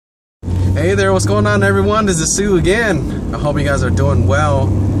Hey there, what's going on everyone? This is Sue again. I hope you guys are doing well.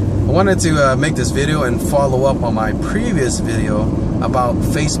 I wanted to make this video and follow up on my previous video about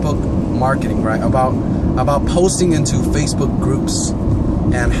Facebook marketing, right? About posting into Facebook groups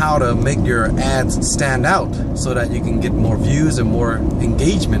and how to make your ads stand out so that you can get more views and more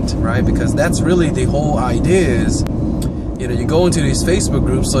engagement, right? Because that's really the whole idea is, you know, you go into these Facebook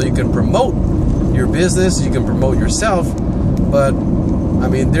groups so you can promote your business, you can promote yourself, but I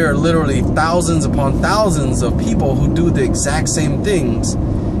mean, there are literally thousands upon thousands of people who do the exact same things.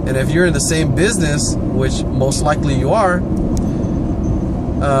 And if you're in the same business, which most likely you are,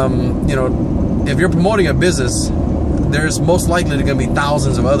 you know, if you're promoting a business, there's most likely going to be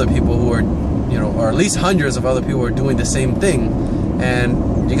thousands of other people who are, you know, or at least hundreds of other people who are doing the same thing.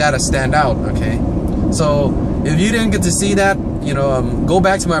 And you got to stand out, okay? So if you didn't get to see that, you know, go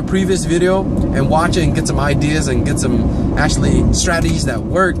back to my previous video and watch it and get some ideas and get some actually strategies that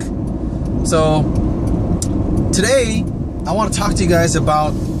work. So today I want to talk to you guys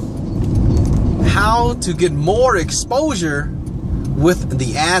about how to get more exposure with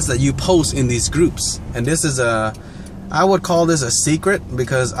the ads that you post in these groups. And this is I would call this a secret,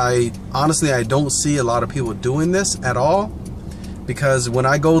 because honestly I don't see a lot of people doing this at all. Because when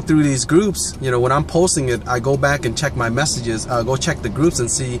I go through these groups, you know, when I'm posting it, I go back and check my messages. I'll go check the groups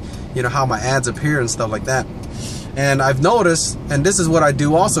and see, you know, how my ads appear and stuff like that. And I've noticed, and this is what I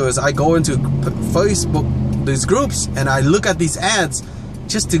do also, is I go into Facebook, these groups, and I look at these ads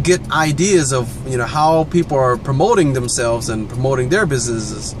just to get ideas of, you know, how people are promoting themselves and promoting their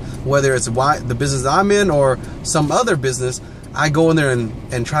businesses, whether it's the business I'm in or some other business. I go in there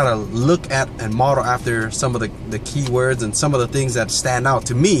and try to look at and model after some of the keywords and some of the things that stand out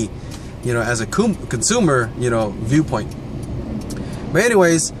to me, you know, as a consumer, you know, viewpoint. But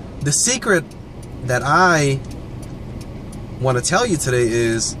anyways, the secret that I want to tell you today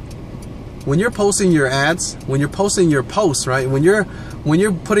is, when you're posting your ads, when you're posting your posts, right? When you're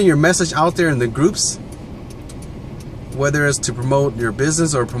putting your message out there in the groups, whether it's to promote your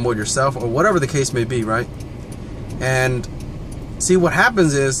business or promote yourself or whatever the case may be, right? And see, what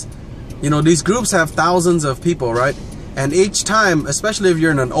happens is, you know, these groups have thousands of people, right? And each time, especially if you're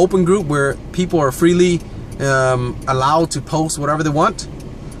in an open group where people are freely allowed to post whatever they want,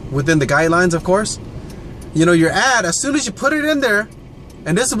 within the guidelines, of course, you know, your ad, as soon as you put it in there,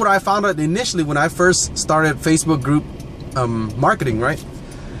 and this is what I found out initially when I first started Facebook group marketing, right?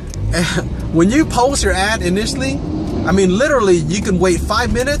 When you post your ad initially, I mean, literally, you can wait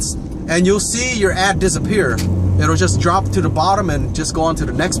 5 minutes and you'll see your ad disappear. It'll just drop to the bottom and just go on to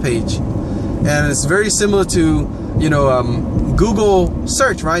the next page. And it's very similar to, you know, Google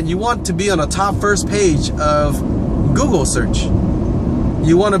search, right? You want to be on the top first page of Google search.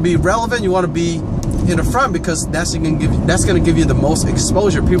 You want to be relevant. You want to be in the front, because that's going to give you the most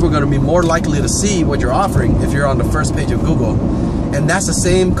exposure. People are going to be more likely to see what you're offering if you're on the first page of Google. And that's the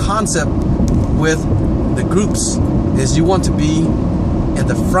same concept with the groups, is you want to be in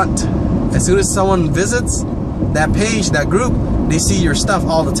the front. As soon as someone visits that page, that group, they see your stuff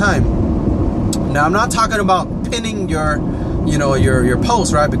all the time. Now, I'm not talking about pinning your, you know, your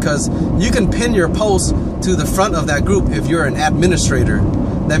post, right? Because you can pin your post to the front of that group if you're an administrator.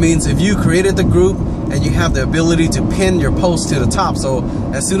 That means if you created the group and you have the ability to pin your post to the top, so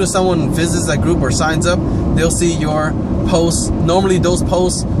as soon as someone visits that group or signs up, they'll see your posts. Normally those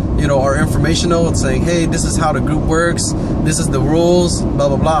posts, you know, are informational. It's saying, hey, this is how the group works, this is the rules, blah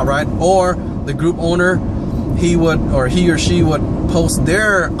blah blah, right? Or the group owner, he or she would post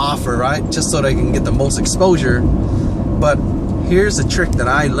their offer, right, just so they can get the most exposure. But here's a trick that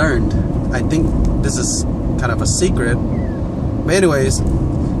I learned. I think this is kind of a secret, but anyways,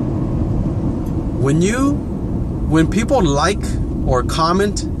 when people like or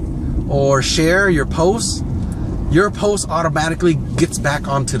comment or share your post automatically gets back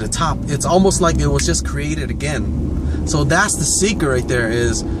onto the top. It's almost like it was just created again. So that's the secret right there,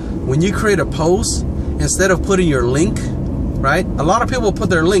 is when you create a post, instead of putting your link, right? A lot of people put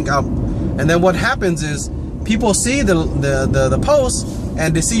their link up, and then what happens is people see the post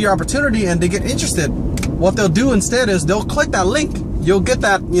and they see your opportunity and they get interested. What they'll do instead is they'll click that link. You'll get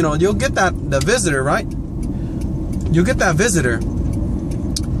that, you know, you'll get the visitor, right? You'll get that visitor,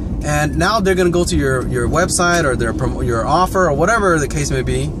 and now they're gonna go to your website or your offer or whatever the case may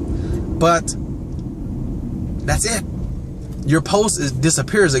be. But that's it. Your post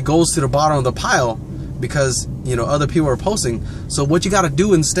disappears. It goes to the bottom of the pile because, you know, other people are posting. So what you got to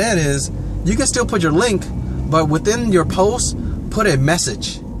do instead is, you can still put your link, but within your post, put a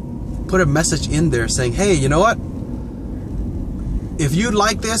message in there saying, hey, you know what, if you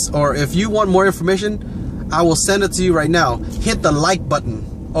like this, or if you want more information, I will send it to you right now. Hit the like button.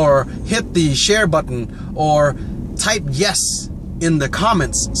 or hit the share button, or type yes in the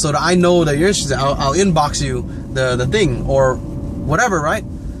comments so that I know that you're interested. I'll inbox you the thing or whatever, right?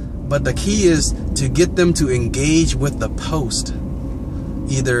 But the key is to get them to engage with the post,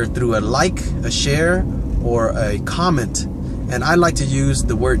 either through a like, a share, or a comment. And I like to use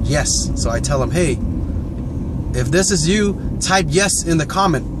the word yes. So I tell them, hey, if this is you, type yes in the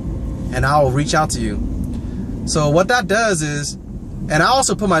comment and I'll reach out to you. So what that does is, and I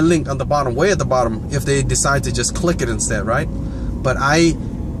also put my link on the bottom, way at the bottom, if they decide to just click it instead, right? But I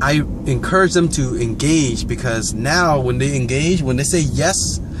encourage them to engage, because now when they engage, when they say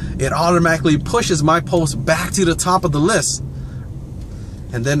yes, it automatically pushes my post back to the top of the list.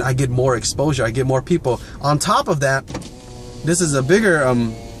 And then I get more exposure, I get more people. On top of that, this is a bigger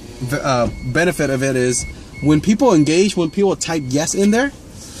benefit of it is when people engage, when people type yes in there,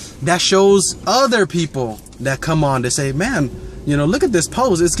 that shows other people that come on to say, man, you know, look at this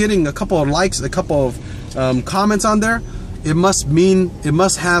post. It's getting a couple of likes, a couple of comments on there. It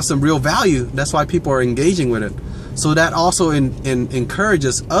must have some real value. That's why people are engaging with it. So that also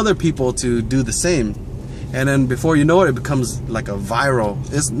encourages other people to do the same. And then before you know it, it becomes like a viral.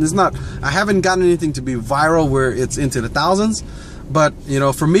 It's not, I haven't gotten anything to be viral where it's into the thousands. But, you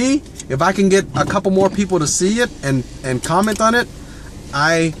know, for me, if I can get a couple more people to see it and comment on it,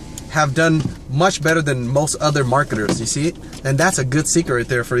 I have done much better than most other marketers, you see it? And that's a good secret right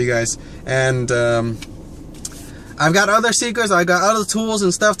there for you guys. And I've got other secrets, I got other tools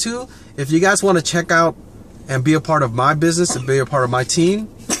and stuff too. If you guys want to check out and be a part of my business and be a part of my team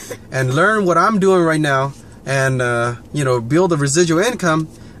and learn what I'm doing right now and you know, build a residual income,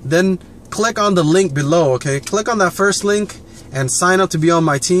 then click on the link below, okay? Click on that first link and sign up to be on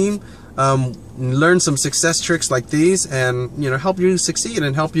my team. Learn some success tricks like these, and you know, help you succeed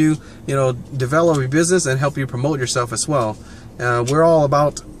and help you, you know, develop your business and help you promote yourself as well. We're all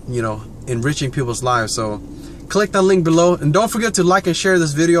about, you know, enriching people's lives. So click that link below, and don't forget to like and share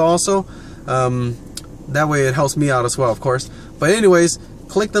this video also. That way it helps me out as well, of course. But anyways,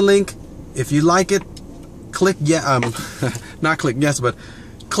 click the link. If you like it, click not click yes, but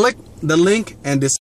click the link and